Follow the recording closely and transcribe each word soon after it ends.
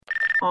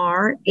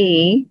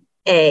REA.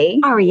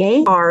 REA.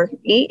 REA.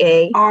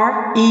 REA.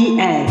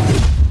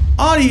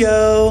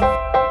 Audio.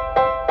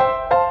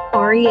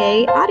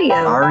 REA Audio.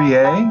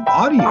 REA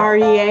Audio.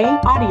 REA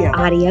Audio.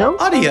 Audio.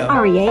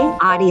 Audio. REA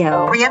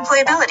Audio.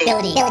 ReEmployability.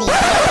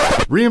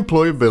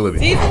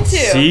 ReEmployability.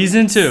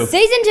 Season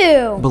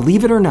 2.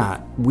 Believe it or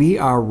not, we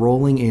are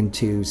rolling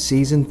into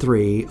Season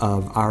 3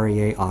 of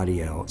REA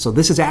Audio. So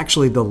this is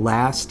actually the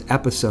last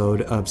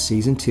episode of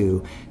Season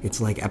 2.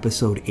 It's like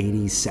episode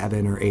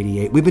 87 or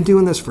 88. We've been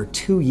doing this for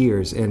 2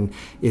 years, and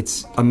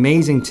it's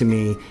amazing to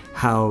me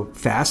how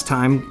fast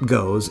time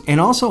goes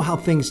and also how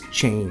things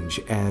change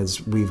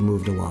as we've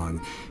moved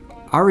along.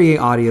 REA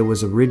Audio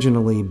was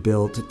originally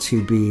built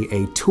to be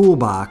a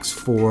toolbox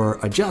for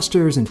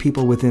adjusters and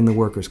people within the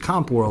workers'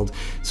 comp world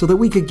so that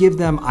we could give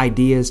them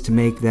ideas to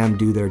make them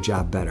do their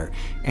job better.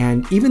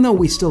 And even though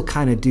we still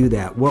kind of do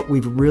that, what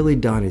we've really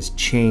done is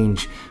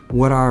change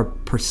what our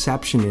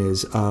perception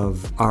is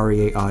of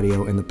REA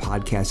Audio and the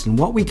podcast and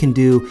what we can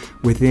do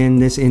within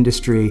this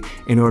industry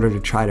in order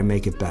to try to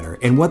make it better.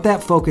 And what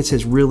that focus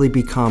has really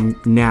become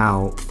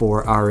now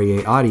for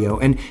REA Audio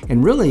and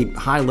really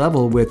high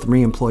level with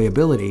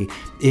ReEmployAbility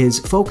is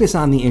focus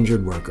on the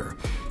injured worker.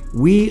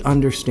 We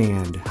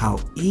understand how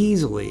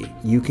easily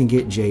you can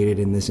get jaded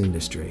in this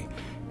industry.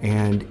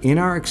 And in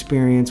our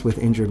experience with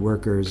injured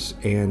workers,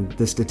 and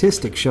the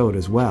statistics show it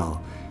as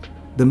well,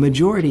 the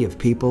majority of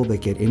people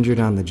that get injured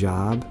on the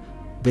job,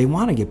 they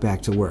want to get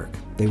back to work.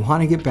 They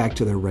want to get back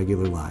to their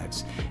regular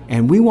lives.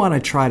 And we want to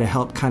try to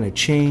help kind of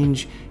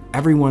change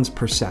everyone's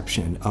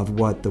perception of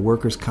what the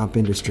workers' comp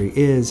industry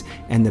is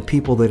and the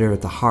people that are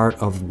at the heart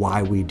of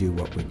why we do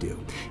what we do.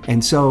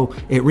 And so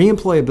at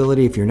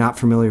ReEmployAbility, if you're not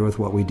familiar with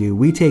what we do,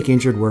 we take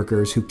injured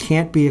workers who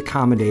can't be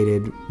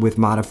accommodated with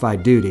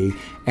modified duty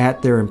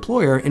at their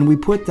employer, and we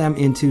put them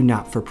into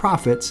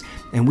not-for-profits,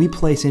 and we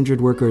place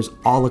injured workers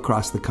all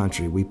across the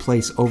country. We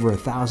place over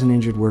 1,000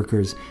 injured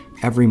workers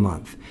every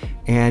month.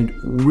 And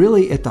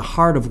really at the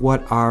heart of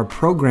what our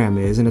program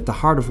is and at the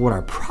heart of what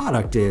our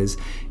product is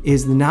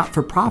the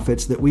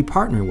not-for-profits that we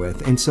partner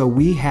with. And so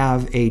we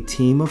have a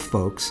team of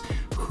folks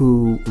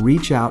who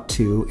reach out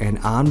to and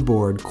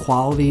onboard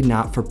quality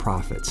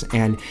not-for-profits.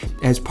 And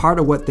as part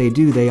of what they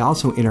do, they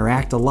also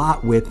interact a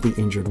lot with the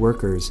injured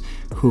workers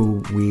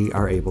who we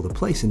are able to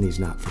place in these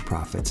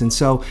not-for-profits. And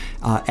so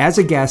as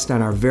a guest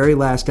on our very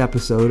last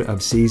episode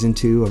of Season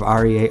 2 of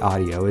REA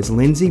Audio is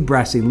Lindsey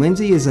Bressi.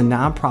 Lindsey is a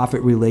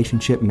nonprofit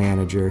relationship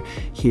manager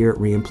here at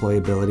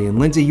ReEmployAbility. And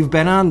Lindsey, you've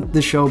been on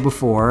the show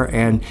before,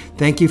 and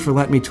thank you for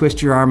letting me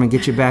twist your arm and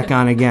get you back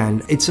on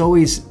again. It's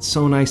always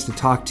so nice to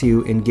talk to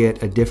you and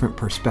get a different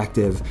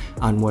perspective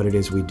on what it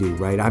is we do,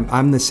 right?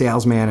 I'm the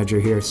sales manager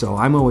here, so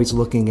I'm always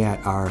looking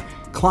at our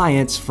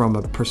clients from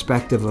a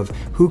perspective of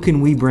who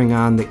can we bring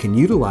on that can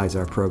utilize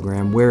our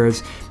program,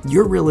 whereas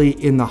you're really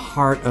in the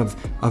heart of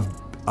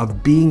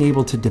being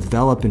able to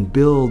develop and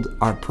build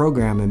our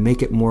program and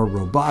make it more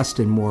robust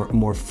and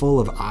more full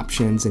of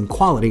options and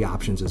quality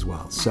options as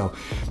well. So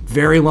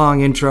very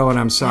long intro, and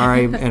I'm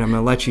sorry, and I'm going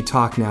to let you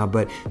talk now,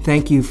 but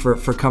thank you for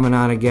coming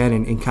on again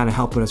and kind of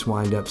helping us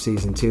wind up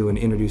Season 2 and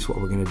introduce what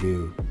we're going to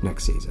do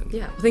next season.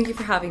 Yeah, well, thank you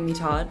for having me,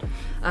 Todd.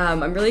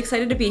 I'm really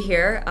excited to be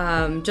here.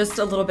 Just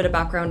a little bit of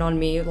background on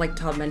me. Like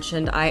Todd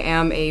mentioned, I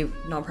am a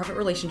nonprofit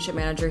relationship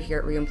manager here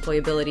at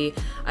ReEmployAbility.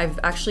 I've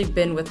actually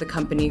been with the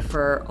company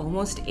for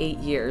almost 8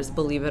 years,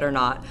 believe it or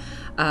not.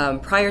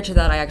 Prior to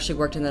that, I actually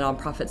worked in the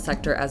nonprofit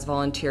sector as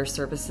volunteer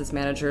services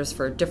managers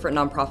for different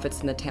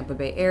nonprofits in the Tampa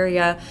Bay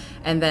area.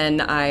 And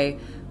then I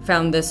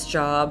found this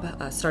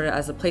job, started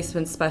as a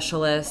placement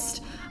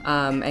specialist,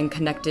 and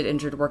connected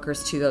injured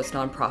workers to those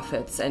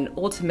nonprofits. And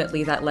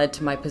ultimately that led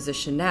to my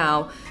position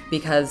now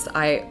because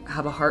I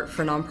have a heart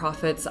for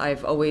nonprofits.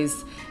 I've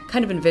always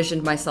kind of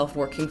envisioned myself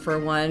working for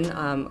one,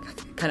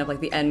 kind of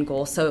like the end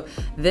goal. So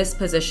this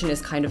position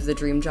is kind of the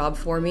dream job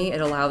for me. It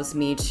allows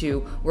me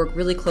to work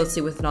really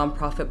closely with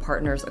nonprofit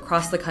partners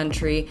across the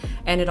country,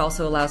 and it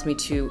also allows me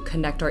to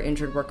connect our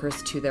injured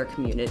workers to their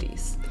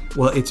communities.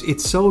 Well,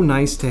 it's so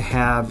nice to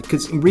have,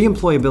 because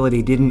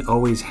ReEmployAbility didn't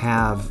always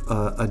have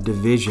a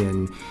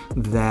division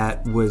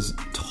that was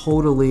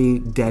totally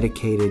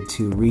dedicated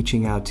to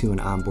reaching out to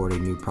and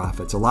onboarding new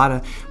profits. A lot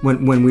of,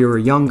 when we were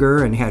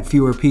younger and had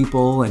fewer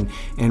people and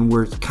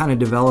we're kind of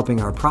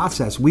developing our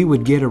process, we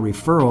would get a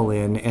referral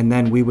in and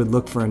then we would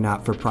look for a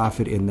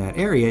not-for-profit in that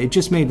area. It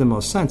just made the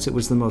most sense. It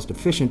was the most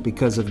efficient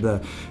because of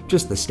the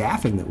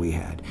staffing that we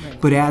had.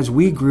 Right. But as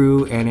we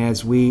grew and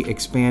as we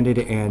expanded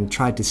and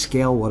tried to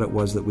scale what it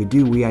was that we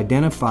do, we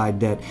identified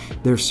that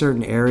there's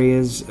certain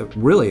areas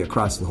really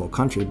across the whole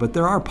country, but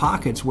there are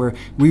pockets where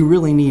we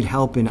really need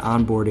help in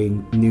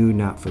onboarding new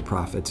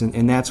not-for-profits.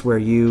 And that's where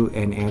you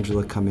and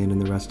Angela come in and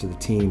the rest of the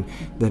team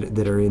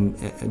that are in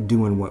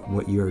doing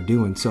what you're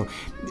doing. So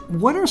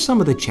what are some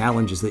of the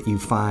challenges that you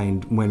find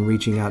understand when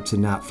reaching out to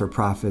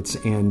not-for-profits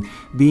and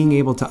being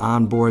able to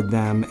onboard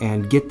them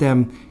and get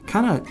them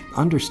kind of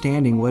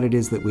understanding what it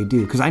is that we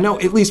do? Because I know,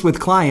 at least with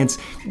clients,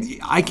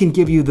 I can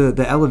give you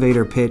the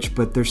elevator pitch,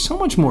 but there's so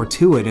much more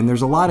to it, and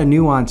there's a lot of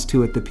nuance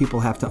to it that people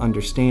have to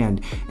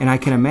understand. And I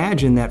can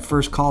imagine that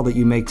first call that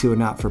you make to a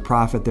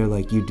not-for-profit, they're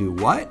like, you do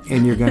what?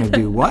 And you're going to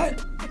do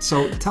what?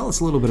 So tell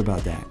us a little bit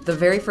about that. The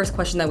very first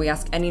question that we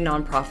ask any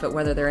nonprofit,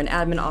 whether they're an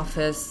admin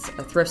office,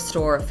 a thrift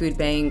store, a food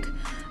bank,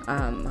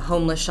 a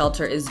homeless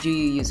shelter, is do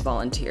you use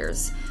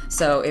volunteers?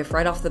 So if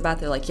right off the bat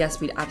they're like, yes,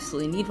 we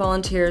absolutely need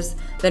volunteers,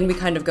 then we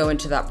kind of go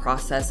into that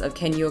process of,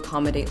 can you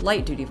accommodate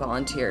light duty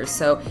volunteers?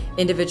 So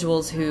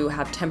individuals who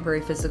have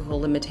temporary physical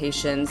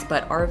limitations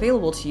but are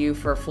available to you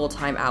for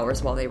full-time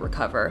hours while they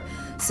recover.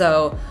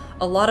 So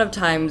a lot of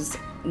times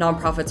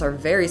nonprofits are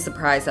very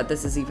surprised that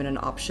this is even an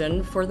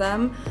option for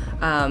them.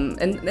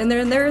 And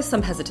there is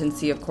some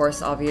hesitancy, of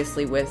course,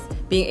 obviously, with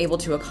being able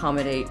to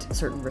accommodate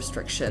certain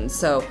restrictions.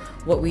 So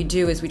what we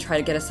do is we try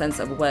to get a sense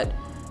of what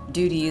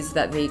duties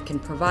that they can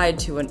provide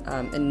to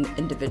an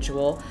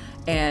individual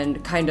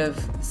and kind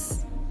of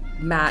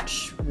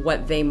match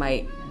what they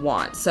might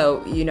want.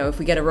 So, if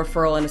we get a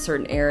referral in a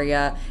certain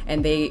area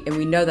and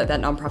we know that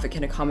nonprofit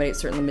can accommodate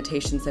certain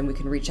limitations, then we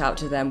can reach out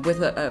to them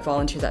with a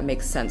volunteer that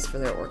makes sense for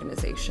their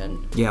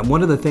organization. Yeah,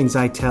 one of the things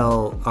I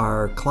tell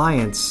our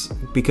clients,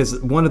 because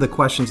one of the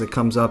questions that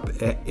comes up,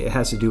 it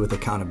has to do with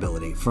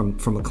accountability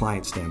from a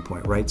client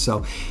standpoint, right?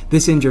 So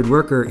this injured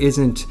worker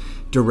isn't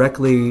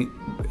directly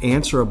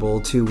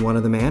answerable to one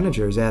of the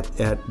managers at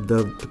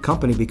the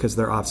company because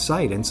they're off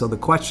site. And so the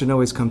question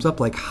always comes up,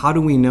 like, how do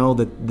we know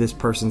that this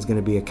person's going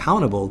to be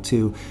accountable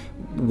to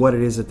what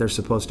it is that they're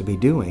supposed to be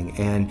doing?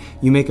 And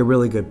you make a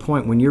really good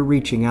point. When you're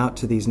reaching out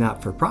to these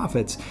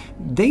not-for-profits,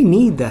 they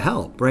need the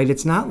help, right?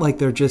 It's not like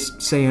they're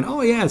just saying,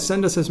 oh yeah,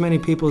 send us as many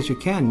people as you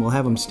can, we'll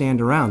have them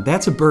stand around.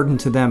 That's a burden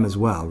to them as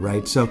well,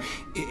 right? So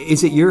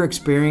is it your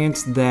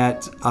experience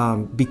that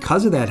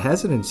because of that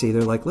hesitancy,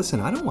 they're like, listen,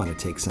 I don't want to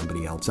take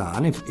somebody else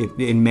on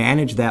and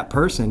manage that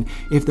person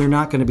if they're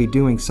not going to be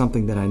doing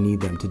something that I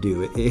need them to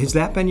do? Has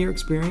that been your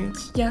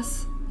experience?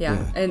 Yes.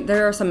 Yeah, and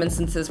there are some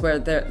instances where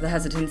the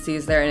hesitancy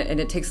is there, and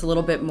it takes a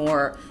little bit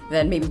more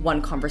than maybe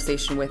one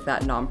conversation with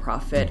that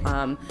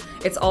nonprofit.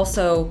 It's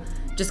also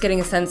just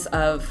getting a sense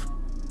of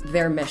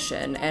their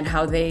mission and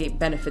how they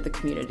benefit the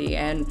community,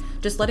 and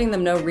just letting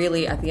them know,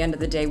 really, at the end of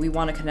the day, we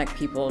want to connect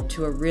people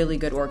to a really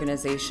good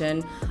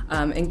organization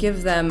and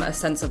give them a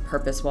sense of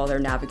purpose while they're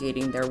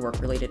navigating their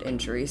work-related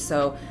injury.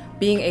 So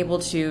being able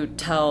to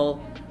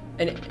tell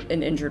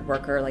an injured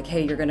worker, like,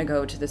 hey, you're going to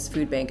go to this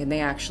food bank and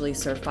they actually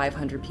serve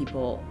 500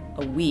 people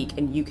a week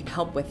and you can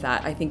help with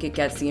that. I think it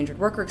gets the injured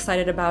worker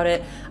excited about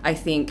it. I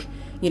think,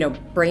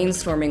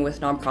 brainstorming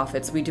with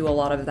nonprofits, we do a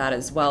lot of that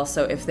as well.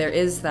 So if there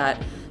is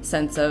that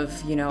sense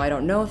of, I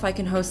don't know if I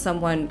can host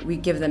someone, we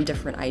give them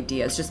different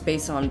ideas just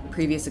based on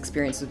previous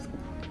experiences,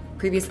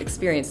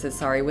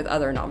 with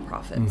other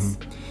nonprofits.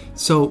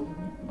 So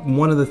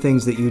one of the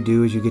things that you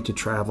do is you get to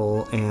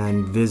travel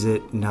and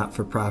visit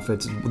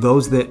not-for-profits,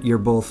 those that you're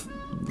both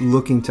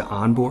looking to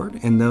onboard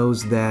and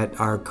those that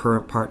are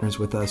current partners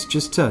with us,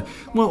 just to,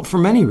 for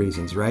many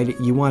reasons, right?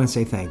 You want to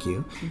say thank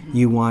you.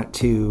 You want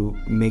to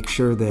make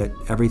sure that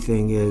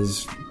everything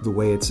is the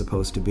way it's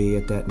supposed to be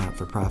at that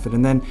not-for-profit.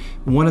 And then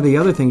one of the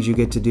other things you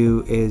get to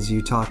do is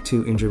you talk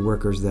to injured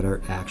workers that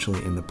are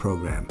actually in the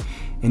program.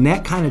 And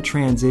that kind of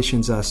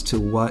transitions us to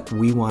what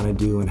we want to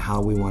do and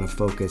how we want to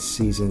focus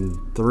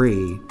season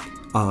 3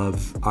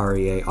 of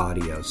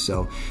ReAudio.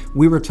 So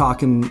we were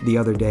talking the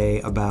other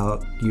day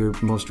about your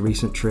most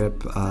recent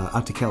trip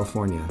out to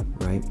California,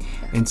 right?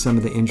 And some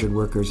of the injured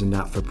workers and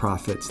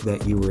not-for-profits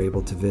that you were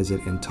able to visit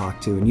and talk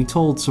to. And you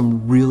told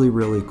some really,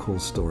 really cool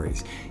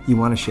stories. You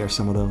want to share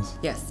some of those?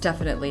 Yes,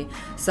 definitely.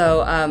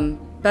 So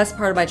best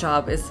part of my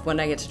job is when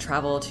I get to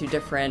travel to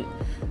different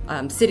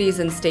cities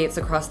and states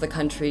across the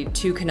country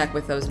to connect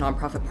with those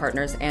nonprofit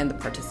partners and the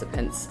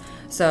participants.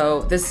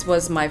 So this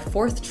was my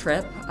 4th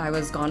trip. I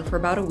was gone for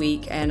about a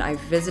week and I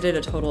visited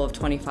a total of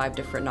 25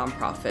 different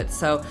nonprofits.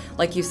 So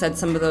like you said,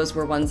 some of those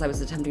were ones I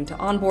was attempting to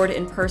onboard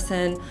in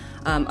person.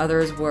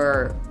 Others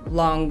were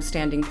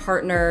long-standing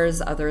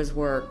partners. Others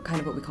were kind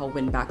of what we call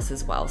win-backs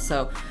as well.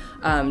 So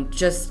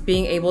just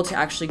being able to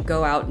actually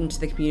go out into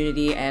the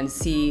community and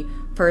see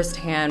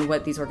firsthand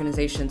what these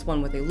organizations,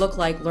 what they look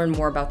like, learn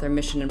more about their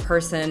mission in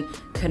person,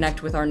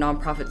 connect with our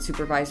nonprofit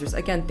supervisors,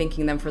 again,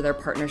 thanking them for their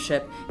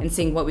partnership and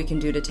seeing what we can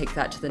do to take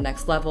that to the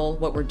next level,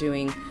 what we're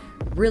doing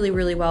really,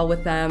 really well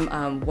with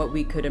them, what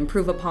we could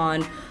improve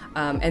upon.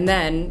 And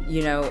then,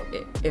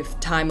 if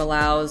time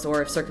allows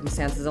or if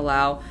circumstances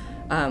allow,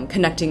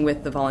 connecting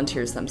with the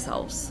volunteers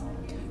themselves.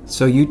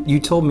 So you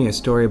told me a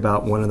story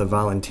about one of the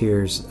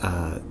volunteers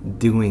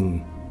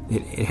doing,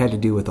 it had to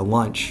do with a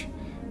lunch.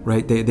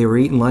 Right, they were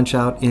eating lunch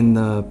out in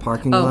the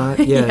parking lot.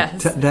 Yeah,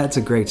 yes. That's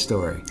a great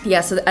story.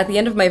 Yeah, so at the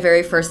end of my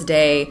very first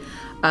day,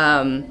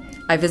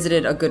 I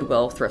visited a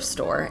Goodwill thrift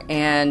store,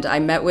 and I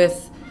met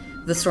with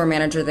the store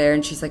manager there,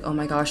 and she's like, "Oh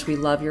my gosh, we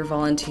love your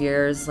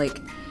volunteers.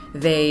 Like,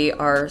 they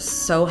are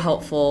so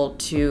helpful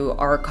to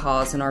our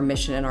cause and our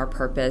mission and our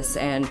purpose.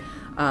 And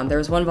there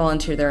was one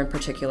volunteer there in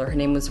particular. Her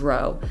name was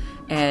Ro,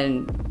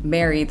 and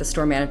Mary, the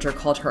store manager,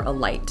 called her a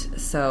light.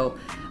 So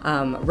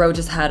Ro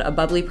just had a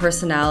bubbly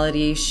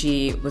personality.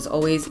 She was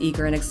always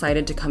eager and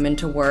excited to come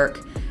into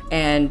work,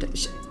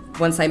 and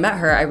once I met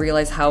her, I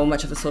realized how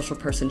much of a social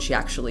person she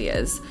actually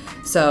is.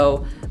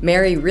 So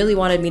Mary really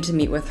wanted me to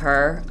meet with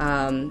her,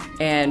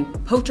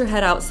 and poked her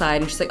head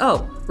outside, and she's like,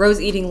 "Oh,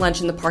 Ro's eating lunch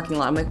in the parking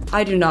lot." I'm like,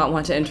 I do not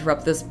want to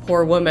interrupt this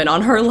poor woman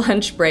on her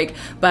lunch break,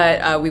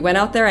 but we went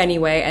out there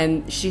anyway,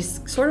 and she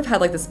sort of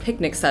had like this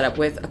picnic set up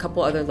with a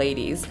couple other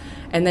ladies,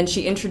 and then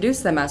she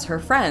introduced them as her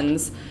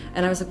friends,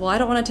 and I was like, well, I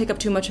don't want to take up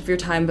too much of your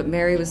time, but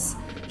Mary was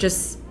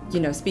just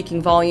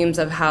speaking volumes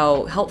of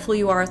how helpful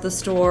you are at the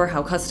store,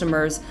 how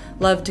customers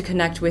love to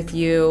connect with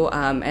you,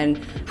 and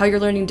how you're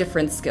learning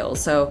different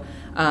skills. So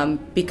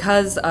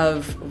because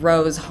of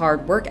Ro's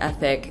hard work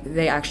ethic,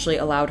 they actually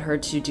allowed her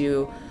to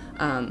do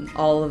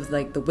all of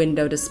like the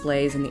window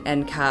displays and the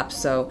end caps,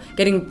 so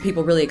getting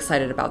people really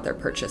excited about their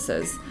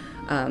purchases.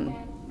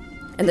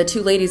 And the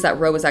two ladies that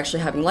Ro was actually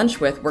having lunch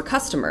with were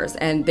customers,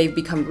 and they've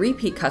become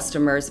repeat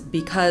customers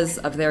because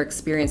of their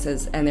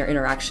experiences and their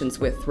interactions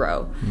with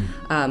Ro.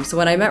 So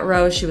when I met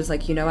Ro, she was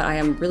like, you know what, I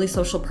am a really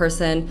social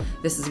person.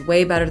 This is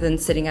way better than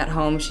sitting at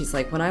home. She's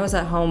like, when I was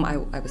at home,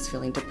 I was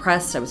feeling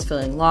depressed, I was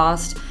feeling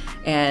lost,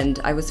 and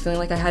I was feeling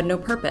like I had no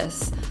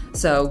purpose.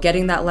 So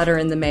getting that letter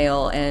in the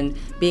mail and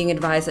being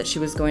advised that she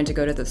was going to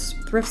go to this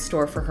thrift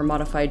store for her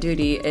modified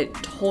duty, it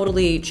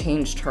totally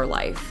changed her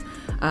life.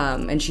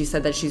 And she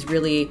said that she's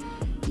really,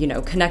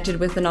 connected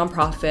with the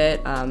nonprofit.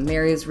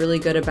 Mary is really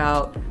good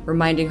about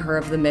reminding her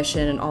of the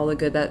mission and all the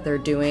good that they're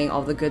doing,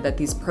 all the good that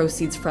these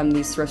proceeds from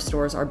these thrift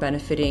stores are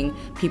benefiting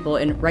people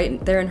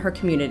right there in her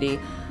community.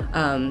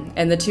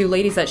 And the two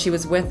ladies that she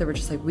was with, they were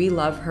just like, we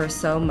love her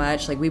so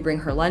much. Like, we bring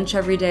her lunch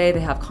every day.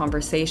 They have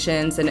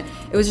conversations. And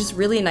it was just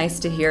really nice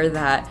to hear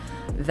that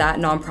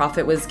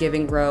nonprofit was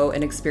giving Ro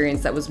an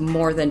experience that was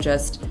more than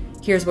just,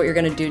 here's what you're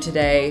going to do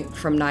today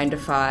from 9 to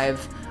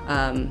 5.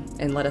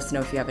 And let us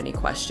know if you have any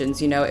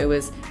questions. It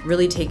was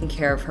really taking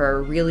care of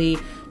her, really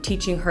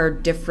teaching her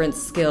different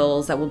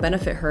skills that will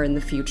benefit her in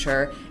the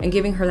future, and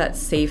giving her that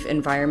safe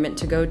environment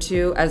to go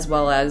to, as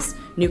well as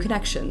new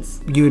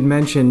connections. You had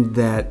mentioned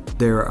that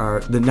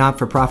the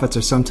not-for-profits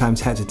are sometimes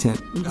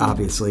hesitant,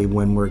 obviously,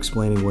 when we're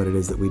explaining what it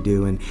is that we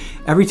do. And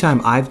every time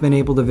I've been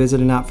able to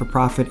visit a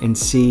not-for-profit and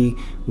see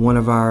one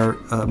of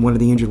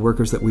the injured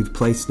workers that we've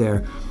placed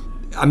there,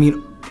 I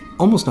mean,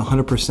 almost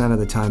 100% of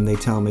the time they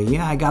tell me,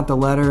 yeah, I got the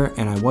letter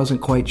and I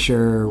wasn't quite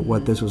sure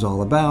what this was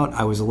all about.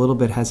 I was a little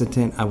bit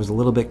hesitant. I was a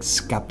little bit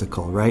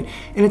skeptical, right?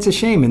 And it's a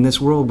shame in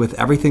this world with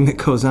everything that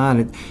goes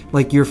on.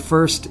 Like, your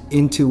first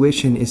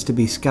intuition is to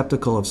be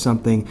skeptical of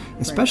something,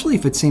 especially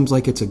if it seems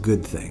like it's a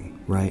good thing,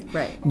 right?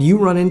 Right. Do you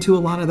run into a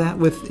lot of that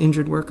with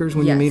injured workers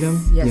when you meet them?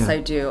 Yes, yeah. I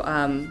do.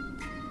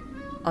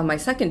 On my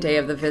second day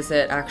of the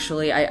visit,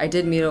 actually, I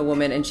did meet a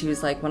woman, and she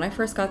was like, when I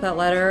first got that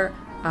letter,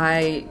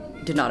 I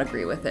did not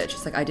agree with it.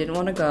 She's like, I didn't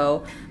want to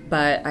go,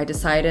 but I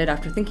decided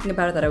after thinking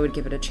about it that I would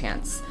give it a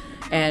chance.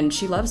 And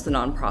she loves the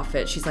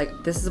nonprofit. She's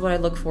like, this is what I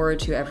look forward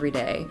to every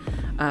day.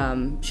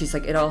 She's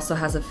like, it also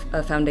has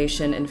a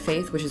foundation in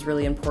faith, which is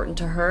really important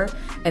to her.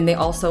 And they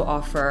also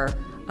offer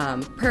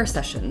prayer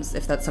sessions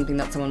if that's something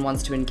that someone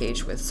wants to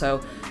engage with.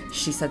 So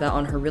she said that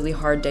on her really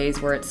hard days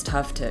where it's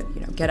tough to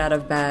get out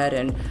of bed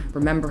and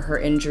remember her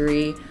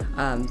injury,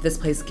 this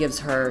place gives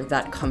her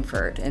that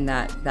comfort and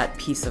that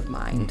peace of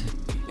mind.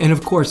 And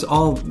of course, the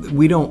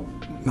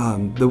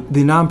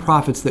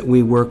nonprofits that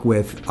we work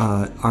with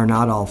are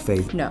not all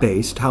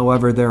faith-based. No.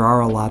 However, there are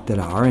a lot that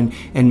are,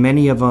 and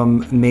many of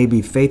them may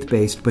be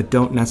faith-based, but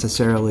don't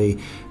necessarily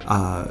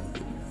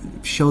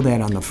show that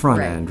on the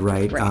front end,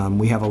 right?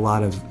 We have a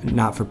lot of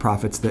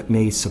not-for-profits that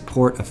may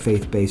support a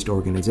faith-based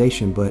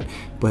organization, but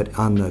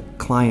on the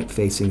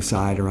client-facing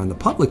side or on the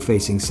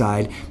public-facing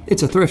side,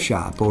 it's a thrift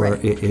shop or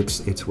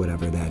it's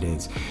whatever that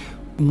is.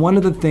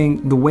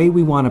 The way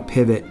we want to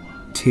pivot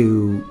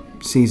to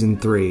season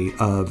 3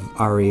 of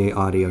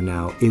ReAudio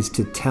now is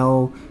to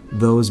tell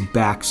those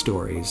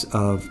backstories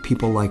of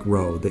people like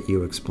Ro that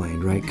you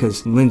explained, right?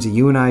 Because, Lindsey,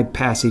 you and I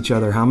pass each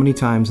other how many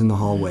times in the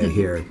hallway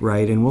here,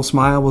 right? And we'll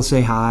smile, we'll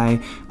say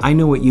hi. I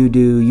know what you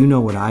do, you know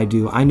what I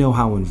do. I know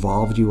how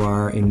involved you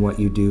are in what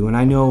you do, and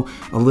I know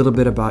a little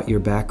bit about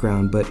your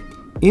background, but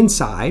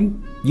inside,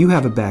 you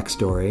have a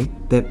backstory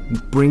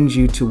that brings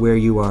you to where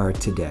you are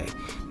today.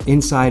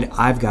 Inside,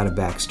 I've got a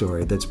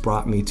backstory that's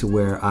brought me to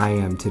where I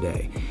am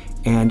today.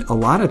 And a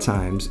lot of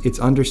times, it's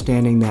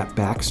understanding that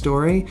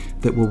backstory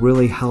that will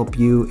really help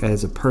you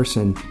as a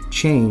person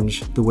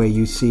change the way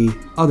you see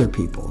other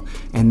people.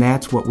 And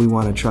that's what we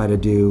want to try to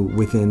do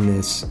within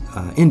this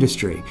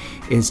industry,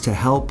 is to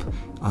help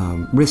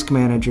risk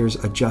managers,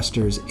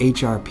 adjusters,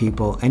 HR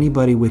people,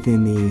 anybody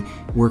within the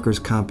workers'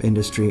 comp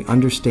industry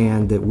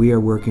understand that we are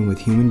working with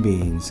human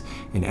beings,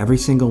 and every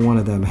single one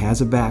of them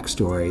has a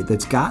backstory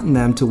that's gotten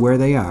them to where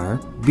they are,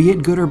 be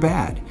it good or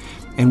bad.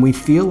 And we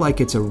feel like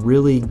it's a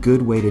really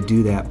good way to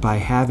do that by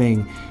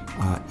having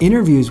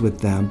interviews with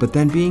them, but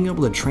then being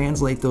able to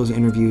translate those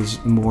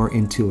interviews more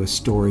into a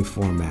story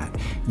format,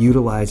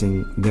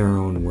 utilizing their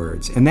own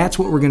words. And that's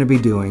what we're going to be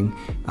doing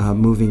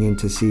moving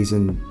into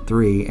season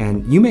 3.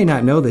 And you may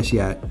not know this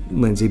yet,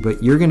 Lindsey,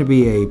 but you're going to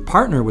be a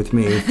partner with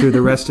me through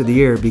the rest of the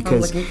year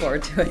because I'm looking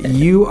forward to it.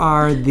 you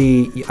are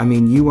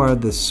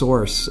the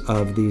source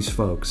of these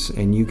folks,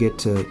 and you get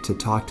to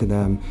talk to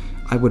them,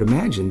 I would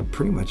imagine,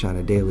 pretty much on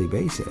a daily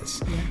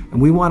basis. Yeah.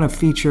 And we want to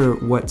feature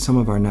what some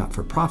of our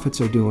not-for-profits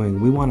are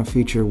doing. We want to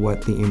feature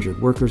what the injured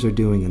workers are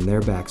doing and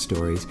their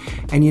backstories.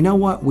 And you know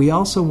what? We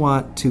also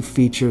want to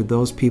feature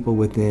those people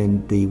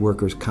within the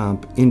workers'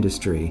 comp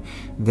industry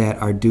that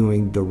are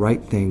doing the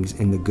right things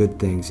and the good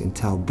things and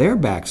tell their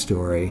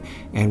backstory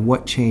and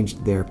what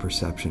changed their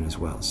perception as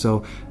well.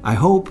 So I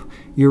hope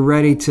you're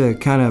ready to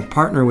kind of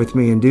partner with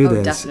me and do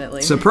this.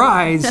 Definitely.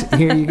 Surprise!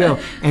 Here you go.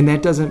 And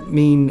that doesn't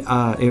mean,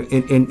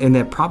 and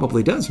that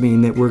probably does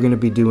mean that we're going to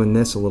be doing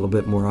this a little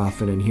bit more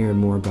often and hearing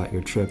more about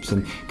your trips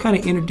and kind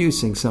of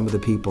introducing some of the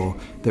people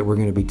that we're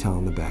going to be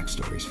telling the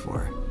backstories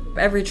for.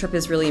 Every trip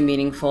is really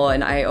meaningful,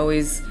 and I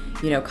always,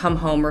 come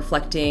home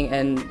reflecting,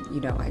 and,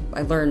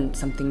 I learn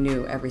something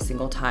new every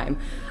single time.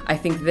 I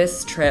think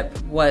this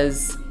trip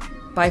was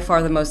by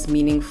far the most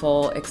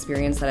meaningful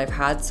experience that I've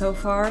had so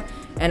far.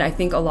 And I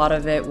think a lot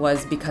of it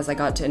was because I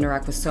got to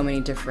interact with so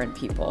many different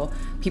people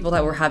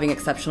that were having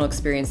exceptional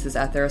experiences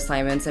at their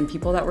assignments and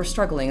people that were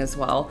struggling as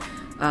well.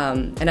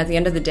 And at the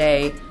end of the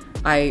day,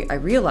 I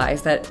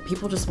realized that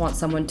people just want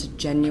someone to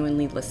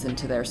genuinely listen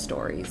to their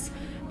stories.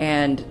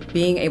 And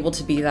being able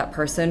to be that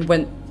person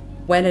when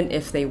and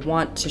if they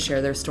want to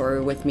share their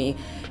story with me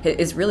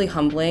is really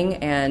humbling,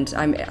 and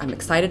I'm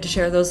excited to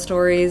share those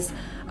stories.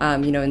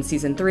 In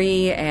season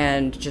 3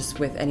 and just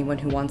with anyone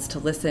who wants to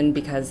listen,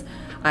 because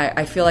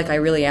I feel like I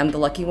really am the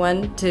lucky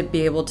one to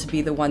be able to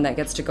be the one that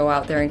gets to go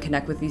out there and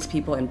connect with these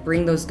people and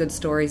bring those good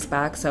stories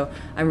back. So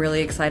I'm really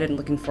excited and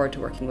looking forward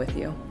to working with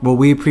you. Well,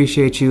 we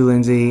appreciate you,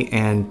 Lindsey,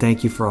 and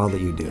thank you for all that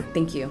you do.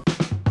 Thank you.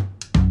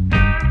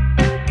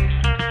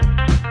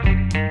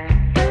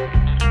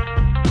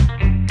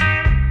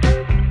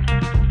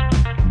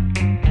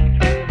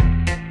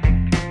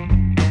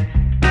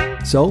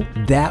 So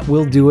that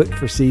will do it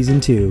for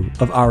Season 2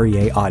 of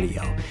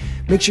ReAudio.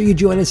 Make sure you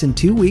join us in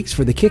 2 weeks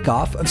for the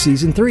kickoff of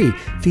Season 3,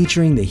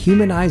 featuring the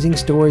humanizing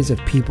stories of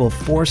people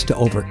forced to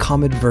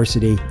overcome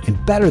adversity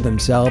and better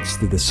themselves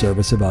through the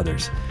service of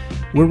others.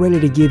 We're ready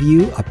to give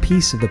you a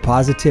piece of the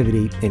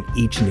positivity in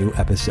each new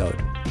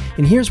episode.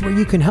 And here's where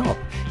you can help.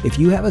 If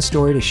you have a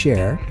story to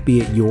share,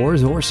 be it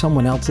yours or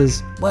someone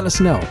else's, let us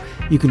know.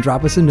 You can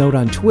drop us a note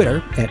on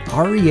Twitter at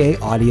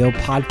ReAudio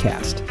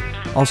Podcast.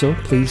 Also,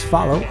 please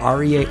follow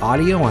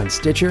ReAudio on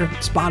Stitcher,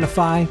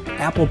 Spotify,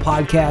 Apple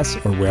Podcasts,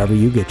 or wherever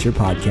you get your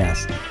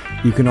podcasts.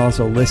 You can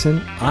also listen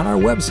on our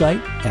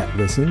website at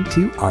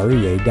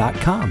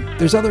listentorea.com.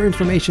 There's other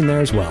information there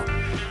as well.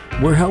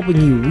 We're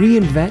helping you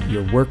reinvent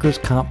your workers'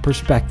 comp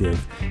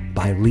perspective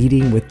by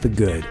leading with the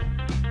good.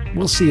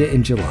 We'll see you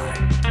in July.